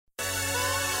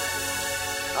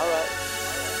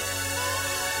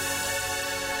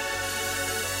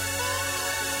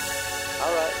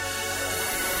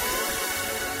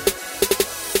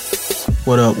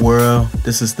What up, world?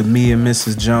 This is the Me and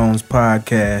Mrs. Jones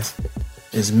podcast.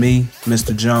 It's me,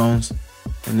 Mr. Jones,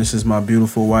 and this is my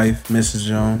beautiful wife, Mrs.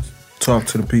 Jones. Talk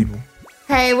to the people.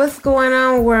 Hey, what's going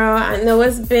on, world? I know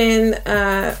it's been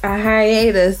a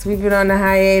hiatus. We've been on a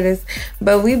hiatus,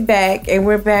 but we back, and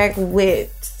we're back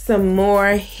with some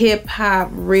more hip-hop,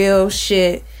 real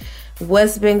shit.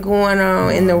 What's been going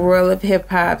on in the world of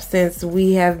hip-hop since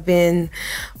we have been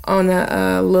on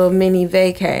a little mini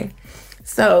vacay.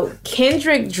 So,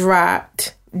 Kendrick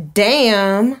dropped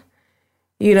Damn,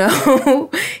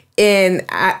 and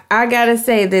I gotta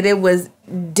say that it was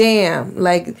damn,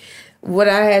 like what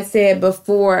I had said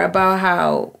before about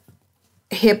how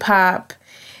hip-hop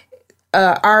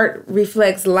art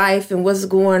reflects life and what's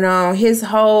going on. His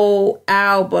whole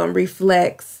album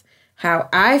reflects how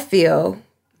I feel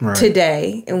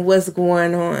today and what's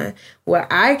going on, what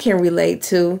I can relate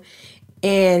to.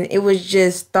 And it was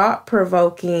just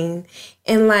thought-provoking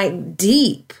and like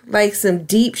deep, like some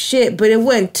deep shit. But it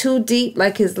wasn't too deep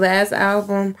like his last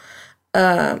album,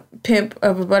 Pimp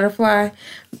of a Butterfly.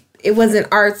 It wasn't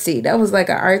artsy. That was like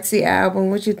an artsy album.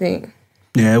 What you think?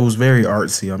 Yeah, it was very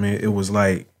artsy. I mean, it was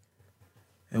like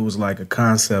a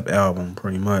concept album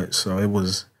pretty much. So it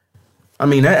was,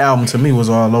 that album to me was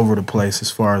all over the place as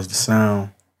far as the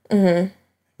sound.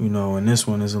 Mm-hmm. And this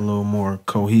one is a little more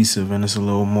cohesive and it's a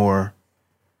little more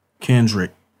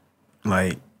Kendrick.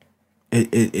 Like,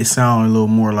 it sounded a little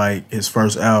more like his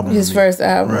first album.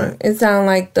 Right. It sounded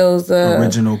like those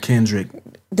original Kendrick.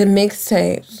 The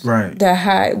mixtapes. Right. The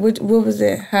high, what was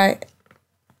it? High.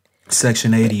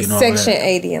 Section 80 and all that. Section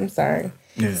 80, I'm sorry.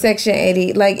 Yeah. Section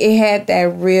 80. Like, it had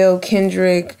that real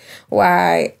Kendrick.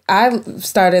 Why I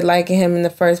started liking him in the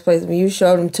first place. When you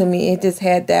showed him to me, it just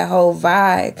had that whole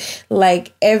vibe.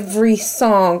 Like, every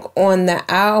song on the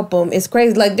album is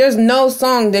crazy. Like, there's no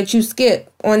song that you skip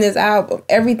on this album.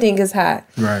 Everything is hot.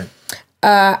 Right.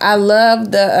 I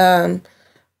love the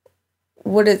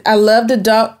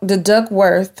the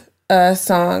Duckworth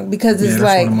song because it's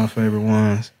that's one of my favorite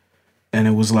ones. And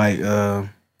it was like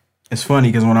it's funny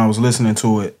because when I was listening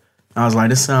to it, I was like,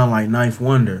 this sound like Ninth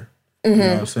Wonder. Mm-hmm. You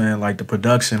know what I'm saying? Like the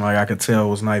production, like I could tell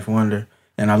was Ninth Wonder.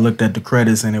 And I looked at the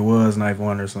credits and it was Ninth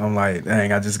Wonder. So I'm like,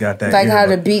 dang, I just got that. Like how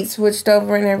the beat switched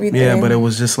over and everything. Yeah, but it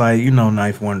was just like,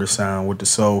 Ninth Wonder sound with the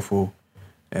soulful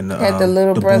and had the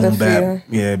little the brother boom bap, feel.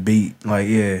 yeah, beat. Like,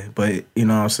 yeah. But you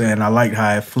know what I'm saying? I liked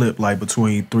how it flipped like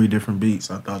between three different beats.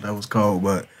 I thought that was cold.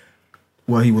 But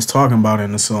what he was talking about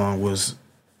in the song was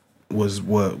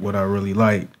what I really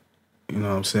liked. You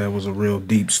know what I'm saying? It was a real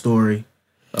deep story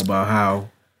about how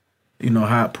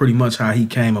pretty much how he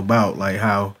came about, like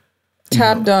how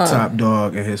Top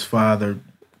Dog and his father,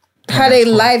 how their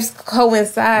lives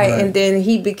coincide, right. And then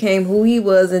he became who he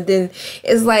was, and then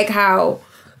it's like how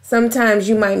sometimes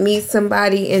you might meet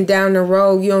somebody and down the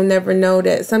road you'll never know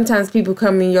that sometimes people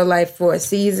come in your life for a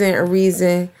season, a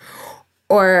reason,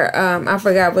 or I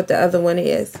forgot what the other one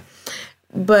is.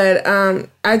 But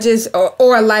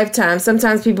or a lifetime.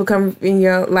 Sometimes people come in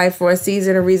your life for a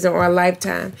season, a reason, or a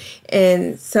lifetime.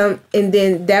 And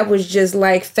then that was just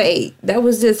like fate. That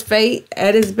was just fate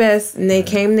at its best, and they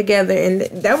came together, and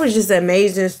that was just an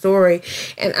amazing story.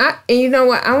 And you know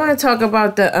what? I want to talk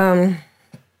about the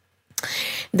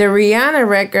Rihanna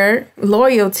record,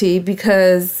 Loyalty,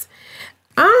 because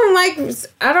I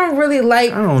don't really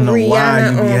like Rihanna. I don't know why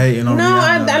you be hating on Rihanna. No,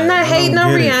 I'm not hating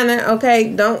on Rihanna.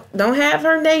 Okay, don't have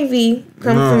her Navy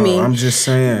come for me. I'm just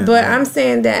saying. But I'm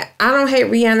saying that I don't hate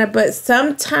Rihanna, but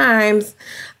sometimes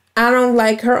I don't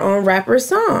like her own rapper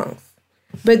songs.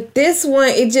 But this one,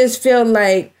 it just felt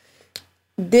like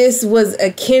this was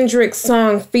a Kendrick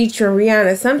song featuring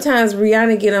Rihanna. Sometimes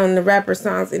Rihanna get on the rapper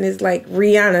songs and it's like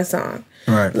Rihanna song.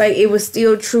 Right. Like, it was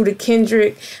still true to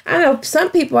Kendrick. I know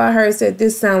some people I heard said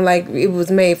this sound like it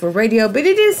was made for radio, but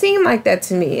it didn't seem like that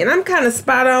to me. And I'm kind of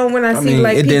spot on when I see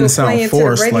like it people didn't sound playing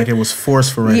forced, to the radio. like it was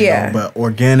forced for radio. Yeah. But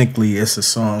organically, it's a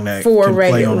song that for can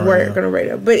radio, play on work on the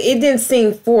radio. But it didn't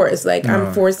seem forced. Like,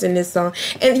 I'm forcing this song.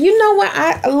 And you know what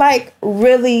I like?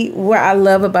 Really, what I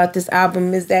love about this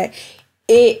album is that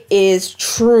it is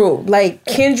true. Like,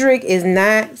 Kendrick is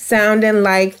not sounding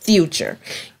like Future.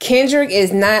 Kendrick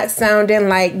is not sounding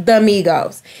like the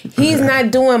Migos. He's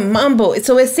not doing mumble.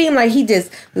 So it seemed like he just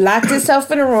locked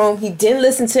himself in a room. He didn't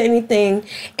listen to anything.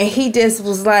 And he just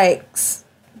was like,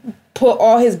 put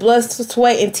all his blood,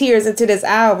 sweat, and tears into this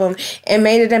album and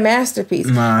made it a masterpiece.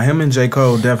 Nah, him and J.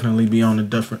 Cole definitely be on a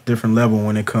different level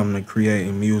when it comes to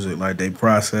creating music. Like, they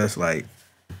process, like,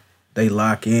 they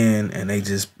lock in and they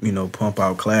just, pump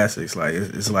out classics. Like,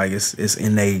 it's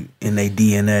in they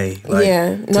DNA. Like,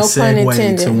 yeah, no pun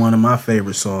intended. To one of my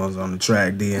favorite songs on the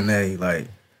track, DNA. Like,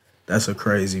 that's a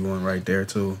crazy one right there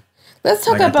too. Let's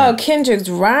talk about Kendrick's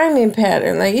rhyming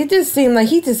pattern. Like, it just seemed like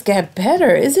he just got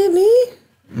better. Is it me?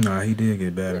 Nah, he did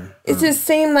get better. It just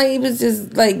seemed like he was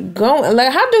just like going.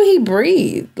 Like, how do he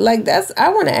breathe? Like, I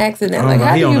want to ask him that. Like,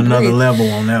 how he do on you another breathe? level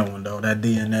on that one though. That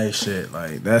DNA shit,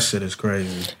 like that shit is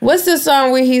crazy. What's the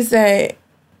song where he said,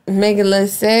 "Make it look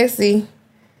sexy"?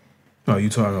 Oh, you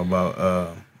talking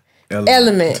about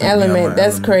Element.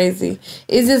 That's crazy.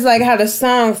 It's just like how the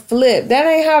song flipped. That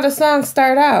ain't how the song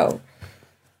start out.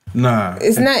 Nah,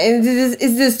 it's not.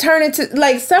 It's just turning to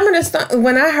like some of the stuff.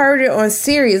 When I heard it on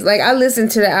Sirius, like I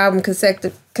listened to the album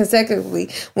consecutively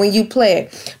when you play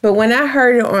it. But when I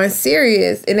heard it on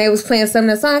Sirius and they was playing some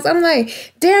of the songs, I'm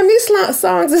like, damn, these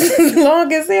songs is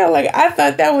long as hell. Like I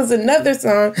thought that was another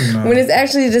song when it's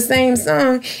actually the same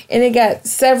song, and it got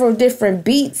several different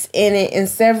beats in it and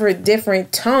several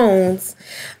different tones.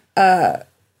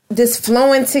 Just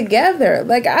flowing together.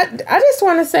 Like I just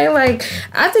want to say, like,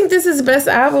 I think this is the best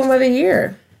album of the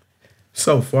year.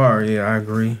 So far, yeah, I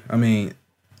agree. I mean,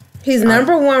 he's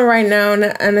number one right now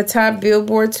on the top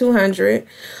Billboard 200.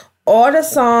 All the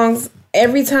songs,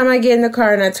 every time I get in the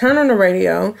car and I turn on the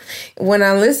radio, when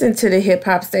I listen to the hip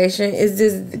hop station, it's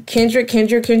just Kendrick.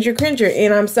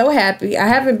 And I'm so happy. I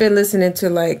haven't been listening to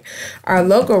like our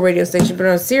local radio station, but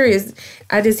on Sirius,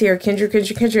 I just hear Kendrick.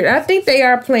 I think they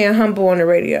are playing Humble on the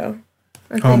radio.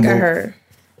 I heard.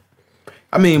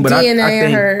 I mean, but DNA, I think,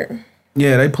 I heard.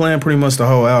 Yeah, they playing pretty much the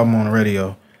whole album on the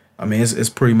radio. I mean, it's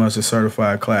pretty much a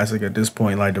certified classic at this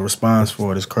point. Like the response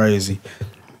for it is crazy.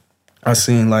 I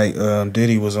seen like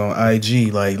Diddy was on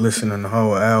IG like listening to the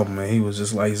whole album and he was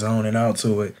just like zoning out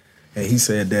to it, and he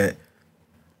said that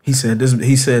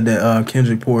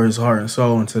Kendrick poured his heart and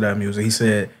soul into that music. He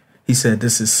said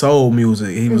this is soul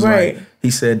music. He was like,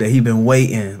 he said that he been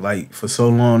waiting like for so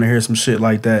long to hear some shit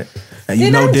like that. And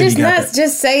did I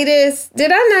just say this?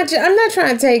 Did I not? I'm not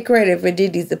trying to take credit for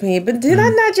Diddy's opinion, but did I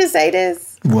not just say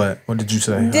this? What did you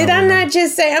say? Did I not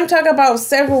just say? I'm talking about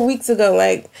several weeks ago,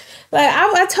 like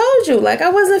I told you, like I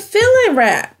wasn't feeling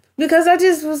rap because I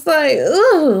just was like,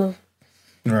 ugh.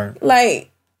 Right. Like,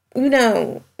 you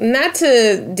know, not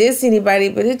to diss anybody,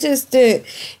 but I just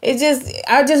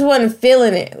wasn't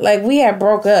feeling it. Like we had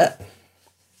broke up.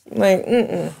 Like,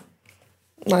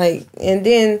 Like, and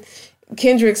then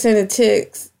Kendrick sent a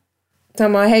text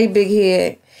talking about, hey, big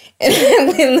head. And I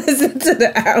went and listened to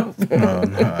the album.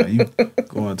 Nah, you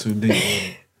going too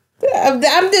deep. I'm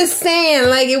just saying,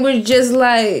 like, it was just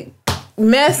like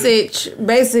message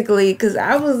basically, because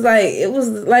I was like, it was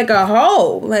like a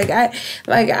hole. Like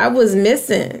I was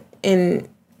missing, and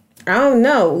I don't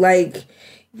know, like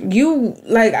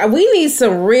we need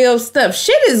some real stuff.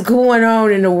 Shit is going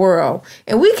on in the world,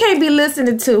 and we can't be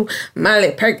listening to Miley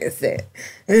Percocet.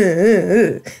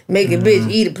 Make a bitch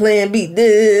eat a Plan B.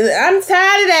 I'm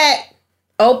tired of that.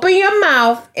 Open your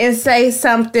mouth and say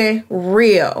something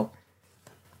real.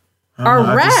 Or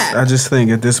rap. I just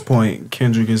think at this point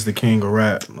Kendrick is the king of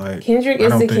rap. Like Kendrick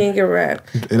is the king of rap.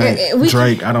 It ain't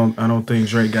Drake. I don't think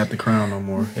Drake got the crown no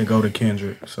more. It go to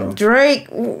Kendrick. So Drake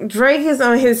is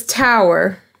on his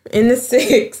tower in the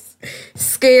 6,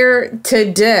 scared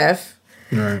to death.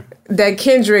 Right. That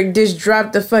Kendrick just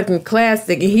dropped a fucking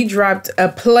classic, and he dropped a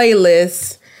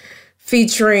playlist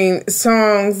featuring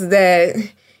songs that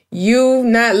you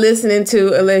not listening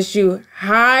to unless you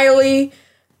highly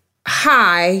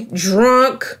high,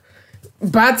 drunk,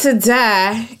 about to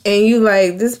die, and you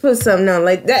like, this put something on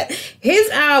like that. His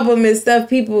album is stuff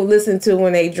people listen to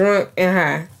when they drunk and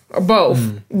high, or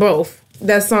both.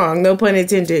 That song, no pun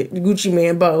intended, Gucci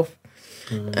Mane, both.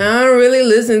 I don't really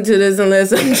listen to this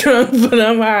unless I'm drunk, but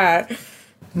I'm high.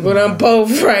 But I'm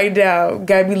both right now.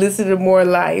 Gotta be listening to more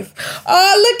Life.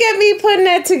 Oh, look at me putting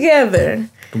that together.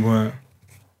 What?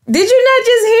 Did you not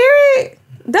just hear it?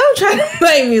 Don't try to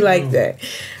blame me like that.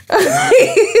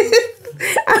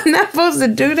 I'm not supposed to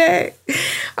do that.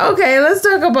 Okay, let's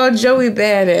talk about Joey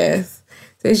Badass.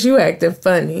 Since you acting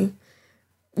funny.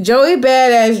 Joey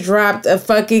Badass dropped a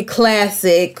fucking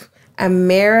classic.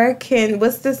 American,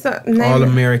 what's the name? All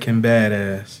American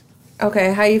Badass.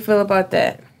 Okay, how you feel about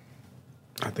that?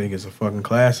 I think it's a fucking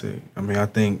classic. I mean, I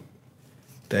think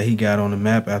that he got on the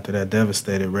map after that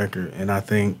Devastated record, and I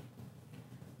think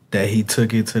that he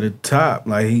took it to the top.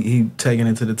 Like, he taking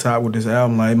it to the top with this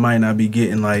album. Like, it might not be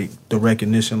getting, like, the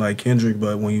recognition like Kendrick,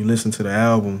 but when you listen to the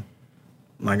album,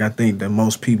 like, I think that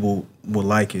most people will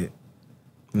like it.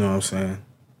 You know what I'm saying?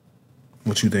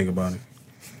 What you think about it?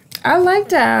 I like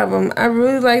the album. I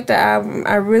really like the album.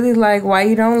 I really like Why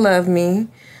You Don't Love Me,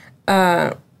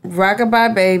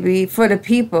 Rockabye Baby, For the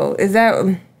People. Is that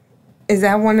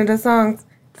one of the songs?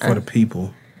 For the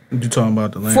People. You talking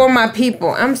about the land? For My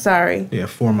People. I'm sorry. Yeah,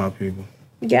 For My People.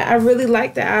 Yeah, I really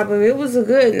liked the album. It was a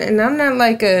good, and I'm not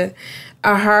like a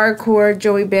hardcore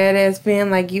Joey Badass fan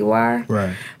like you are.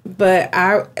 Right. But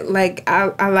I like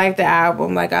the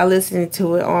album. Like I listened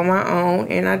to it on my own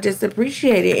and I just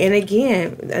appreciate it. And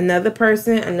again, another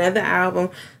person, another album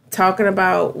talking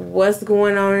about what's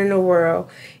going on in the world,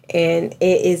 and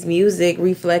it is music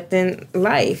reflecting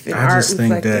life and art. I just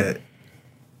think reflecting. that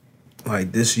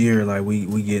like this year, like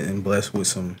we getting blessed with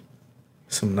some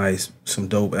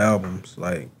dope albums.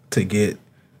 Like to get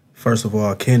first of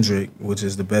all Kendrick, which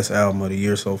is the best album of the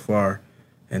year so far,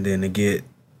 and then to get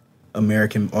All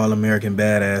American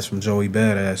Badass from Joey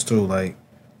Badass too. Like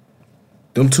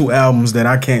them two albums that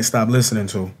I can't stop listening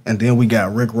to. And then we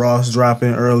got Rick Ross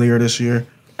dropping earlier this year.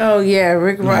 Oh yeah,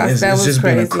 Rick Ross. Like, that was just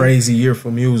crazy. been a crazy year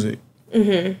for music.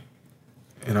 Mm-hmm.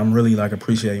 And I'm really like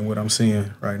appreciating what I'm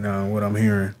seeing right now and what I'm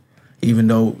hearing. Even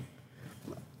though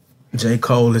J.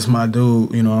 Cole is my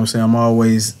dude, you know what I'm saying?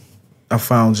 I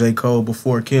found J. Cole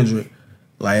before Kendrick.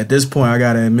 Like at this point I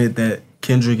gotta admit that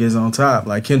Kendrick is on top.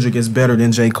 Like Kendrick is better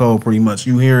than J. Cole pretty much.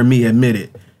 You hearing me admit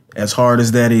it, as hard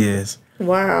as that is.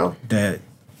 Wow. That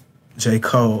J.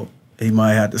 Cole, he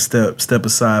might have to step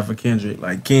aside for Kendrick.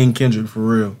 Like King Kendrick for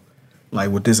real.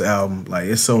 Like with this album. Like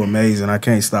it's so amazing. I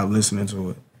can't stop listening to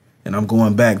it. And I'm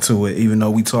going back to it, even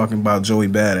though we talking about Joey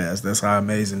Badass. That's how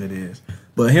amazing it is.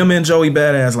 But him and Joey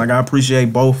Badass, like I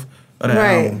appreciate both of the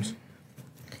albums.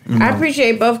 You know? I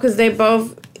appreciate both because they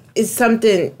both is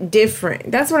something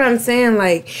different. That's what I'm saying.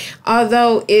 Like,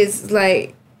 although it's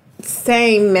like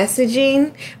same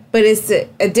messaging, but it's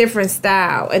a different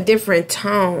style, a different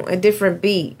tone, a different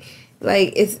beat.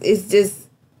 Like it's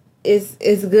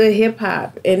good hip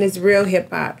hop and it's real hip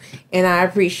hop, and I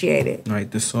appreciate it. Like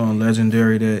this song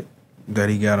 "Legendary" that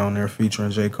he got on there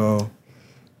featuring J. Cole.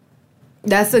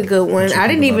 That's a good one. I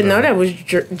didn't even know that was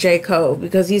J. Cole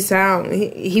because he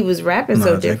was rapping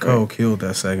so different. J. Cole killed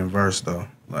that second verse though.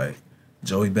 Like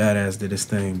Joey Badass did his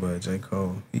thing, but J.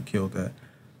 Cole, he killed that.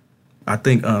 I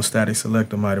think Static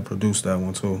Selector might have produced that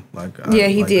one too.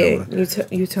 He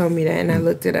did. You told me that, and I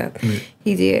looked it up. Yeah.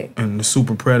 He did. And the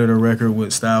Super Predator record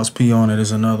with Styles P on it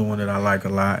is another one that I like a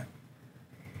lot.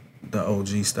 The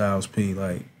OG Styles P,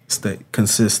 like stay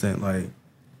consistent, like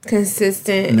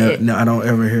consistent. No, I don't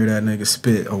ever hear that nigga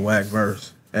spit a whack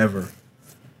verse ever.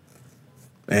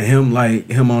 And him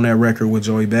on that record with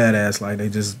Joey Badass, like they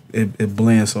just it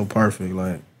blends so perfect,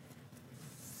 like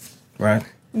right.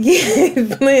 Yeah,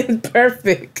 it blends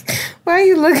perfect. Why are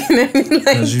you looking at me like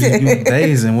that? You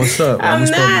dazing. What's up? I'm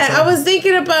not. I was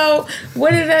thinking about,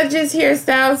 what did I just hear?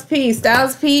 Styles P.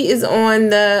 Styles P is on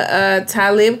the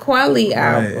Talib Kweli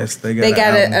album. Right, they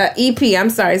got an EP. I'm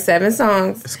sorry, 7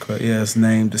 songs. It's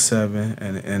named The 7,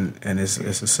 and it's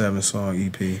a 7-song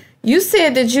EP. You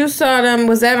said that you saw them.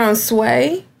 Was that on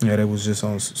Sway? Yeah, that was just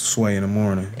on Sway in the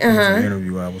morning. It was an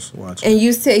interview I was watching. And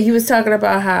you said you was talking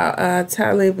about how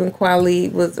Talib and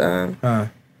Kweli was.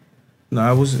 No,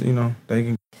 I was. They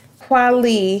can.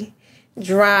 Kweli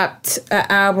dropped an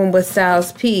album with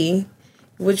Styles P,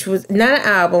 which was not an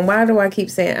album. Why do I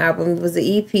keep saying album? It was an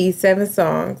EP, 7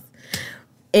 songs,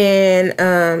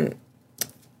 and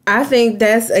I think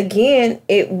that's again.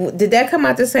 Did that come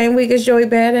out the same week as Joey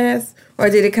Badass? Or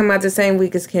did it come out the same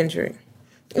week as Kendrick?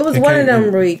 It was one of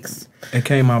them weeks. It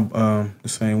came out the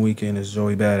same weekend as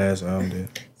Joey Badass album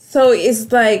did. So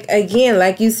it's like, again,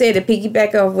 like you said, to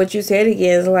piggyback off what you said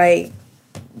again, is like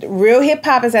real hip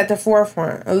hop is at the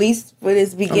forefront, at least for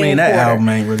this beginning. I mean, that album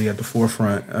ain't really at the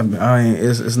forefront.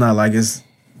 It's not like it's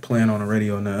playing on the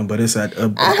radio or nothing, but it's at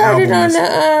I heard it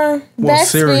on the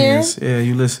serious. Yeah,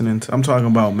 you listening to? I'm talking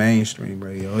about mainstream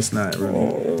radio. It's not really.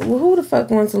 Well, who the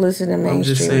fuck wants to listen to mainstream? I'm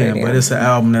just saying, radio? But it's an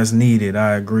album that's needed.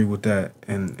 I agree with that,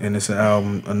 and it's an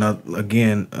album.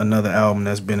 Another album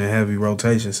that's been in heavy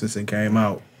rotation since it came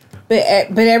out.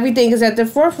 But everything is at the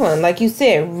forefront, like you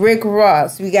said. Rick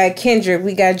Ross, we got Kendrick,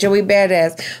 we got Joey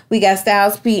Badass, we got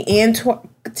Styles P and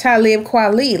Talib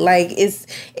Kweli. Like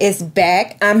it's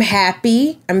back. I'm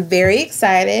happy. I'm very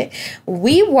excited.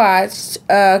 We watched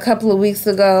a couple of weeks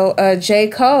ago J.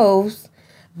 Cole's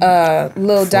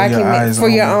little document for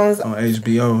your own on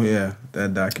HBO. Yeah,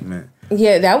 that document.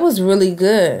 Yeah, that was really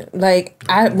good. Like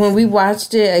when we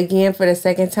watched it again for the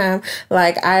second time,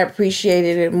 like I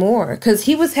appreciated it more because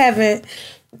he was having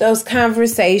those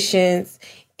conversations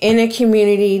in a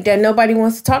community that nobody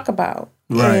wants to talk about.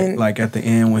 Right, and like at the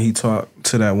end when he talked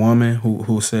to that woman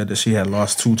who said that she had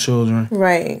lost 2 children.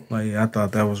 Right. Like I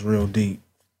thought that was real deep.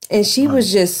 And she was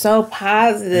just so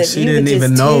positive. And she didn't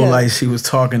even know like she was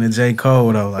talking to J.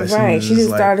 Cole though. Like, right. She just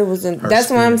like, thought it was. That's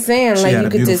what I'm saying. Like you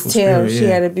could just tell she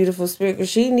had a beautiful spirit. Cause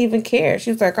she didn't even care. She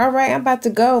was like, "All right, I'm about to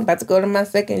go. I'm about to go to my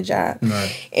second job."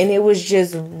 Right. And it was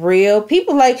just real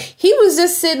people. Like he was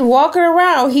just sitting walking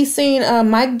around. He seen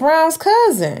Mike Brown's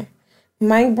cousin.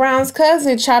 Mike Brown's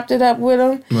cousin chopped it up with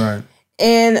him. Right.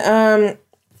 And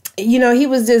you know, he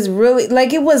was just really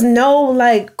like it was no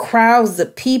like crowds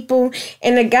of people,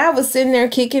 and the guy was sitting there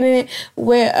kicking it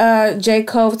with J.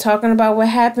 Cole talking about what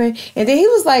happened, and then he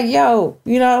was like, "Yo,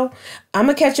 you know, I'm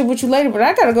gonna catch up with you later, but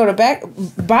I gotta go to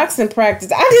boxing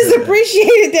practice." I just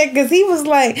appreciated that because he was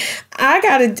like,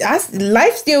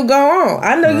 life still go on.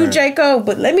 I know you J. Cole,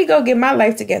 but let me go get my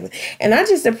life together. And I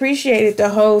just appreciated the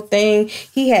whole thing.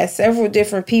 He had several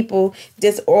different people,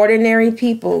 just ordinary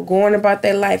people going about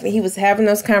their life, and he was having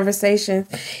those conversations.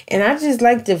 And I just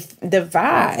liked the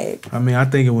vibe. I mean, I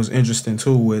think it was interesting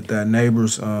too with that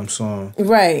Neighbors song.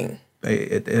 Right.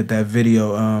 At that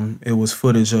video, it was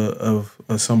footage of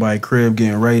somebody crib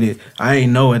getting raided. I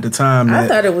ain't know at the time that I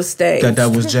thought it was staged.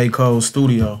 That was J. Cole's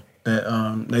studio.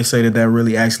 That they say that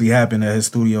really actually happened, that his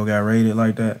studio got raided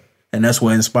like that, and that's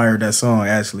what inspired that song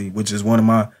actually, which is one of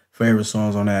my favorite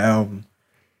songs on that album.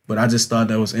 But I just thought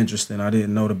that was interesting. I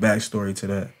didn't know the backstory to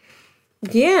that.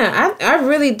 Yeah, I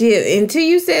really did. Until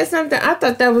you said something, I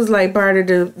thought that was like part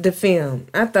of the film.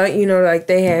 I thought, you know, like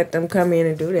they had them come in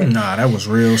and do that. Nah, that was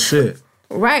real shit.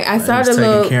 Right, I saw was the taking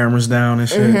little cameras down and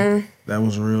shit. Mm-hmm. That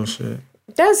was real shit.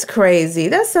 That's crazy.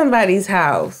 That's somebody's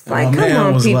house. Like, my come man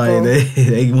on, was people. Like,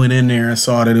 they went in there and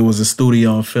saw that it was a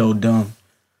studio and felt dumb.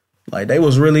 Like, they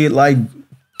was really like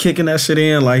kicking that shit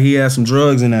in. Like, he had some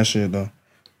drugs in that shit though.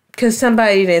 Cause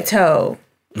somebody didn't tell.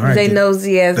 Right. They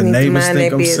nosy ass need to mind their business. The neighbors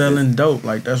think I'm selling dope.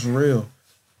 Like, that's real.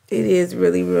 It is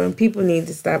really real. And people need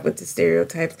to stop with the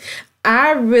stereotypes.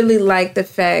 I really like the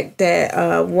fact that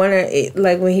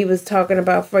like when he was talking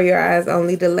about For Your Eyes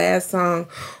Only, the last song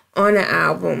on the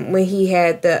album, when he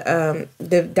had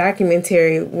the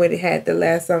documentary when it had the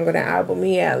last song on the album,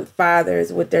 he had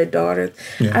fathers with their daughters.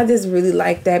 Yeah. I just really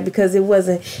like that because he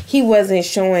wasn't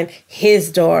showing his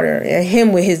daughter and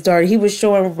him with his daughter. He was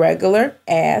showing regular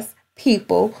ass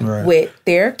people with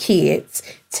their kids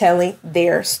telling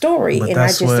their story. But and I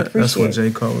just appreciate that's what J.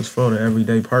 Cole is for, the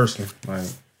everyday person. Like,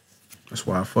 that's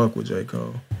why I fuck with J.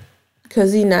 Cole.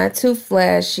 Because he's not too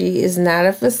flashy. It's not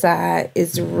a facade.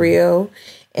 It's real.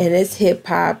 And it's hip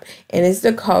hop. And it's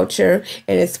the culture.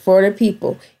 And it's for the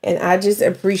people. And I just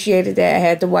appreciated that. I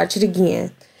had to watch it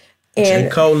again. And J.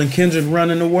 Cole and Kendrick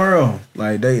running the world.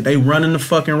 Like, they running the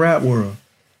fucking rap world.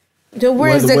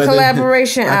 Where's the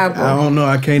collaboration album? I don't know.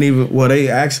 I can't even. Well, they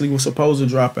actually were supposed to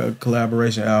drop a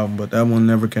collaboration album, but that one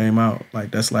never came out.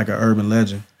 Like, that's like an urban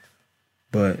legend.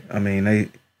 But I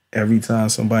mean, every time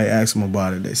somebody asks them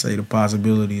about it, they say the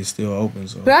possibility is still open.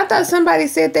 So, but I thought somebody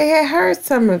said they had heard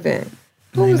some of it.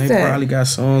 Who was that? They probably got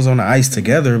songs on the ice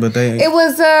together, but they. It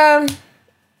was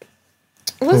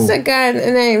what's that guy's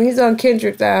name? He's on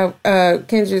Kendrick's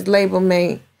label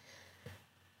mate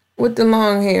with the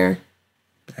long hair.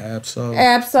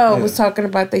 Absol was talking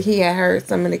about that he had heard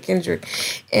some of the Kendrick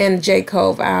and J.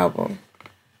 Cole album.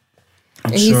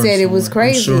 And he said it was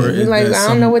crazy. He's like, I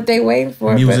don't know what they waiting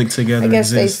for. Music together. I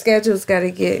guess their schedules got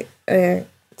to get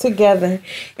together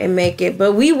and make it.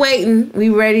 But we waiting. We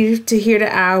ready to hear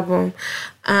the album.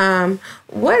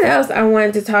 What else I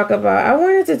wanted to talk about? I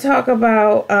wanted to talk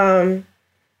about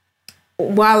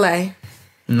Wale.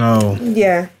 No.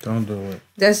 Yeah. Don't do it.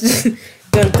 That's just...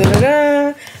 Dun, dun, dun,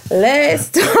 dun. Let's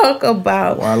talk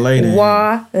about Wale.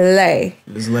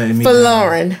 It's letting me for down.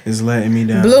 Lauren. It's letting me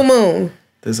down. Blue Moon.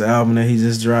 This album that he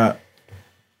just dropped.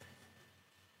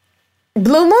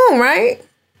 Blue Moon, right?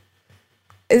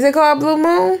 Is it called Blue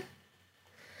Moon?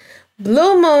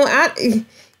 Blue Moon.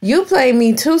 You played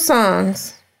me 2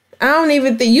 songs. I don't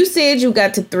even think you said you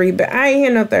got to 3, but I ain't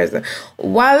hear no Thursday.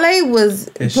 Wale was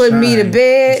putting me to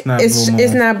bed.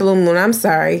 It's not Blue Moon. I'm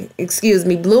sorry. Excuse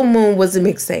me. Blue Moon was a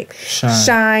mixtape.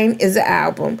 Shine is an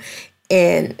album.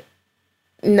 And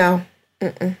no.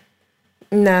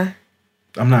 Nah.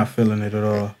 I'm not feeling it at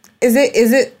all. Is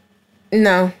it?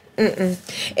 No.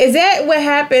 Is that what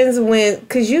happens when,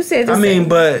 because you said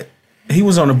but he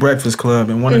was on the Breakfast Club,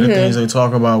 and one of the things they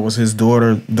talk about was his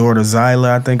daughter Zyla,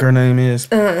 I think her name is.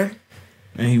 And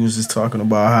he was just talking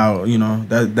about how, you know,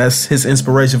 that's his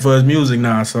inspiration for his music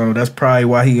now. So that's probably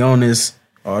why he on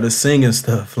all this singing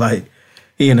stuff. Like,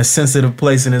 he in a sensitive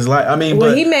place in his life. I mean,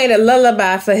 he made a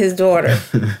lullaby for his daughter.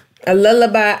 A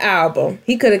lullaby album.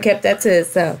 He could have kept that to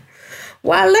himself.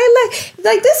 Wale, like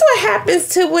this what happens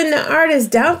to when the artists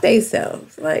doubt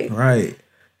themselves. Like, right.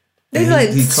 They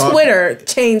let Twitter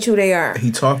change who they are.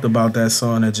 He talked about that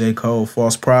song that J. Cole,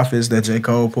 False Prophets, that J.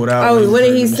 Cole put out. Oh, what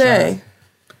did he say?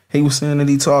 He was saying that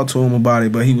he talked to him about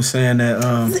it, but he was saying that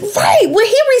right, when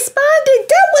he responded,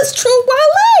 that was true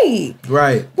Wale.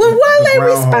 Right. When Wale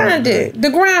responded, the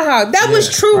Groundhog, that was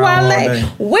true Wale.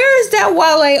 Where is that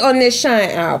Wale on this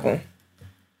Shine album?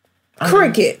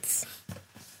 Crickets.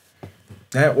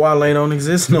 That Wale don't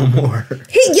exist no more.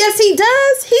 Yes, he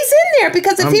does. He's in there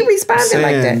because if he responded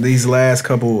like that. These last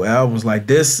couple albums, like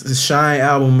this Shine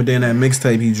album and then that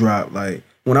mixtape he dropped, like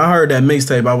when I heard that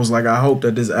mixtape, I was like, I hope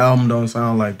that this album don't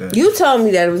sound like that. You told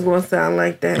me that it was going to sound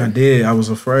like that. I did. I was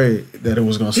afraid that it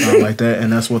was going to sound like that,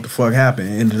 and that's what the fuck happened.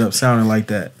 It ended up sounding like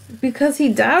that. Because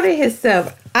he doubted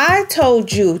himself. I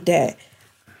told you that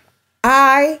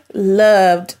I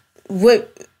loved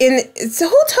so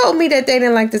who told me that they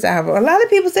didn't like this album? A lot of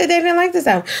people say they didn't like this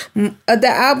album. The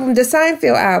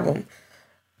Seinfeld album.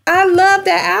 I love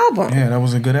that album. Yeah, that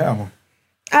was a good album.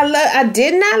 I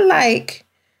did not like.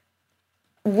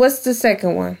 What's the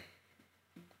second one?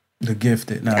 The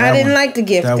Gifted. I didn't like The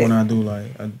Gifted. That one I do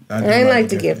like. I didn't like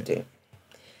The Gifted.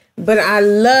 But I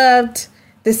loved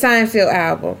the Seinfeld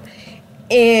album.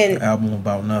 And the Album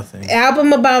About Nothing.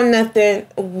 Album About Nothing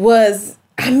was,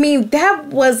 that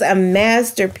was a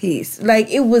masterpiece. Like,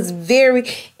 it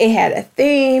had a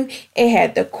theme, it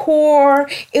had the core,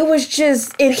 it was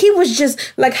just, and he was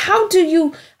just, like, how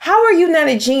are you not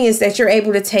a genius that you're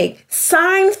able to take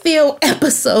Seinfeld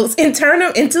episodes and turn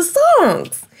them into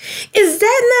songs? Is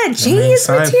that not genius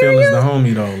material? Seinfeld is the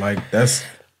homie, though. Like, that's,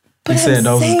 he said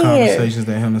those are conversations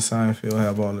that him and Seinfeld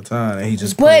have all the time, and he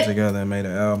just put it together and made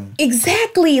an album.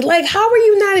 Exactly. Like, how are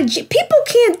you not people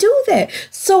can't do that.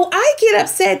 So I get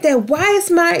upset that why is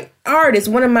my artist,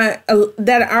 one of my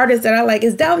that artist that I like,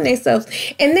 is doubting themselves,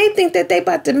 and they think that they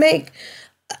about to make,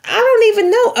 I don't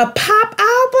even know, a pop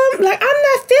album. Like, I'm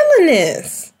not feeling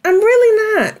this. I'm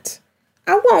really not.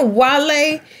 I want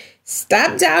Wale.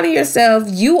 Stop doubting yourself.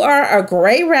 You are a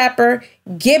great rapper.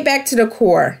 Get back to the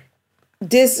core.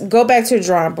 Go back to the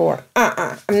drawing board.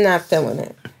 I'm not feeling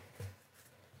it.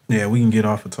 Yeah, we can get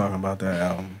off of talking about that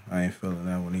album. I ain't feeling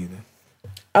that one either.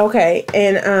 Okay,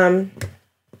 and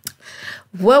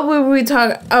what were we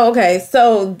talking? Oh, okay.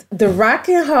 So the Rock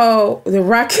and Roll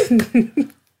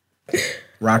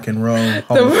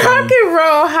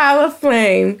Hall of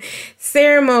Fame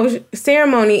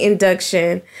ceremony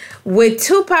induction with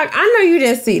Tupac. I know you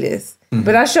didn't see this,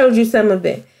 but I showed you some of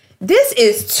it. This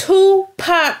is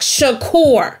Tupac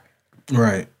Shakur.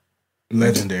 Right.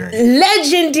 Legendary.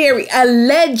 A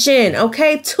legend,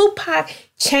 okay? Tupac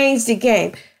changed the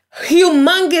game.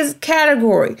 Humongous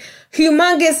category.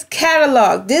 Humongous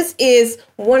catalog. This is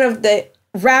one of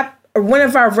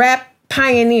our rap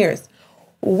pioneers.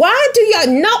 Why do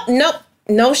y'all...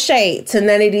 No shade to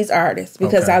none of these artists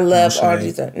because I love all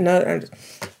these artists.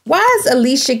 Why is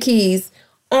Alicia Keys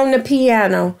on the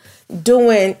piano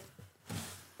doing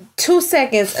 2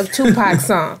 seconds of Tupac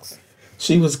songs?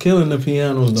 She was killing the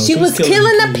pianos, though. She was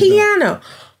killing the piano.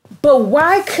 But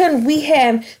why couldn't we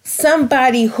have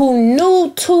somebody who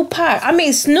knew Tupac?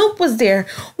 Snoop was there.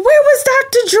 Where was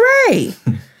Dr. Dre?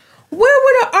 Where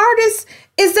were the artists?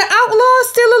 Is the Outlaws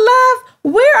still alive?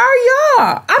 Where are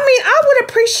y'all? I would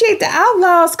appreciate the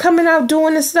Outlaws coming out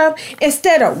doing this stuff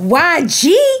instead of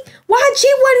YG. YG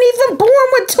wasn't even born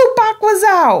when Tupac was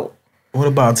out. What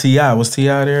about T.I.? Was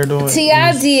T.I. there doing it?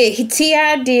 T.I.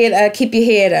 did Keep Your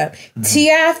Head Up. Mm-hmm.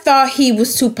 T.I. thought he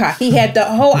was Tupac. He had the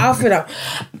whole outfit on.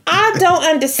 I don't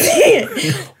understand.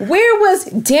 Where was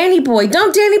Danny Boy?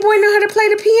 Don't Danny Boy know how to play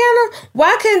the piano?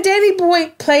 Why couldn't Danny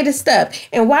Boy play the stuff?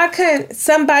 And why couldn't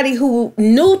somebody who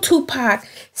knew Tupac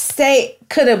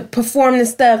could have performed the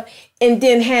stuff and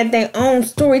then had their own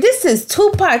story? This is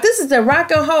Tupac. This is the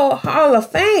Rock and Roll Hall of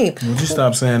Fame. Would you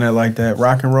stop saying that like that?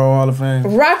 Rock and Roll Hall of Fame?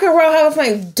 Rock and Roll Hall of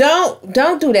Fame.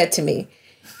 Don't do that to me.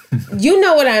 You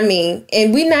know what I mean.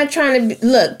 And we not trying to...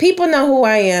 Look, people know who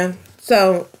I am.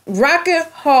 So, Rock and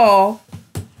Hall...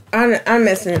 I'm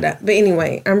messing it up. But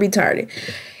anyway, I'm retarded.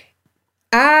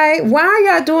 Why are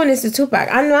y'all doing this to Tupac?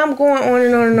 I know I'm going on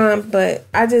and on and on, but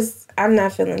I'm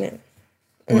not feeling it.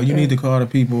 Well, you need to call the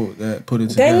people that put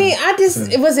it together.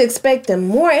 It was expecting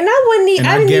more, and I wouldn't need. And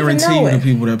I didn't even know it. I guarantee you, the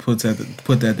people that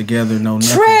put that together know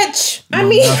nothing. Tretch.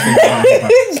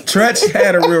 Tretch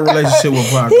had a real relationship with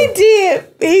Pac.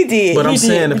 He did. But I'm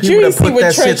saying the people that put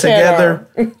that shit together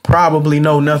probably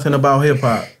know nothing about hip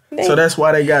hop. So that's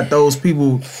why they got those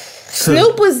people.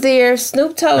 Snoop was there.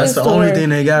 Snoop told us. That's the only thing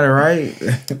they got it right.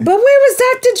 But where was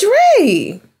Dr.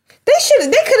 Dre? They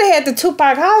could have had the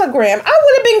Tupac hologram. I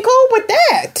would have been cool with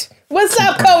that. What's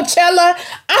up, Coachella?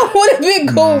 I I would have been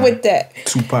cool with that.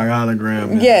 Tupac hologram.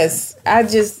 Man. Yes, I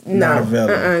just Not no.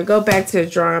 available. Go back to the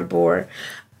drawing board.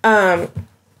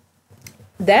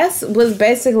 That's was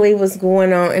basically what's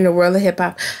going on in the world of hip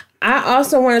hop. I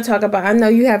also want to talk about. I know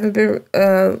you haven't been.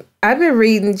 I've been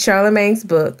reading Charlamagne's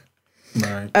book,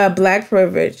 Right. Black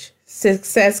Privilege.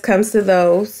 Success Comes to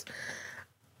Those.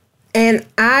 And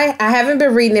I haven't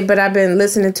been reading it, but I've been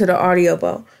listening to the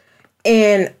audiobook.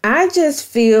 And I just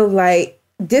feel like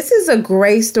this is a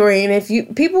great story. And if you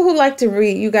people who like to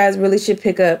read, you guys really should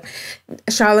pick up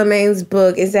Charlamagne's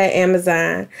book. It's at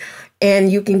Amazon.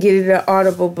 And you can get it an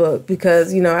Audible book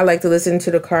because, you know, I like to listen to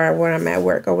the car when I'm at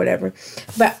work or whatever.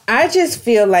 But I just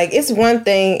feel like it's one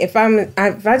thing if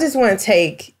I just want to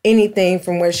take anything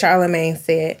from what Charlamagne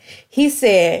said. He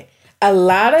said a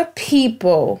lot of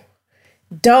people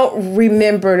don't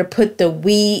remember to put the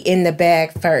weed in the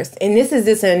bag first. And this is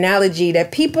this analogy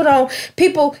that people,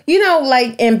 you know,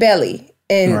 like in Belly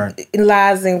and Right.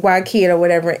 Lies and Wild Kid or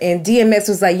whatever. And DMX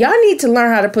was like, y'all need to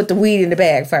learn how to put the weed in the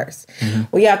bag first. Mm-hmm.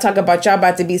 Well, y'all talk about y'all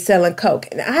about to be selling coke.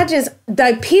 And I just,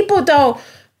 like, people don't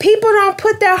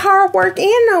put that hard work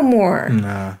in no more.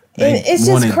 Nah. And it's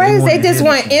just crazy. They just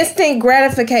want instant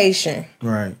gratification.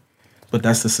 Right. But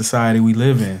that's the society we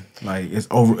live in. Like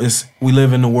we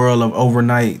live in the world of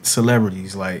overnight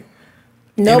celebrities. Like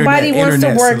Nobody wants to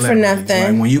internet work for celebrities.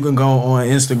 nothing. Like when you can go on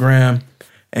Instagram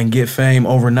and get fame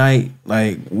overnight,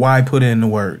 like why put in the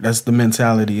work? That's the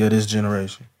mentality of this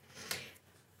generation.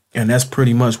 And that's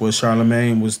pretty much what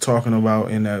Charlamagne was talking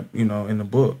about in that, you know, in the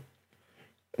book.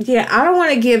 Yeah, I don't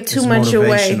want to give too much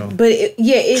away, motivational. but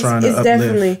it's Trying to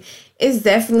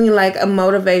definitely like a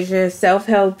motivation,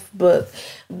 self-help book.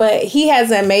 But he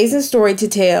has an amazing story to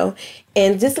tell,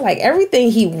 and just like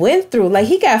everything he went through, like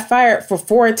he got fired for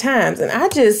 4 times, and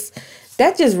that just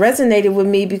resonated with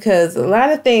me because a lot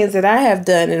of things that I have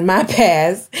done in my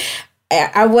past,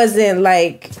 I wasn't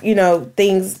like, you know,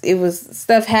 things, it was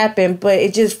stuff happened, but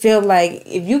it just felt like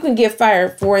if you can get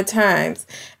fired 4 times,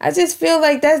 I just feel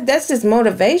like that's just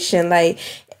motivation. Like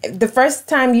the first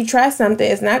time you try something,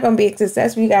 it's not going to be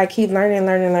successful. You got to keep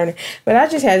learning. But I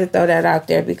just had to throw that out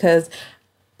there because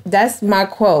that's my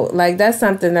quote. Like that's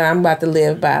something that I'm about to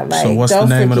live by. Like, so what's the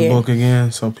name of the book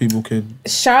again? So people could.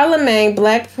 Charlamagne,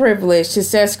 Black Privilege,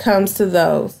 Success Comes to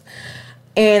Those.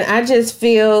 And I just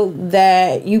feel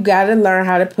that you got to learn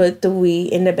how to put the weed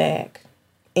in the bag.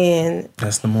 And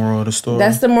that's the moral of the story.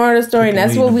 That's the moral of the story. And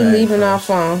that's what we're leaving off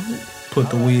on. Put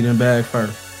the weed in the bag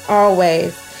first.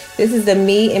 Always. This is the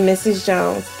Me and Mrs.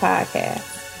 Jones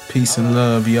podcast. Peace and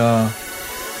love, y'all.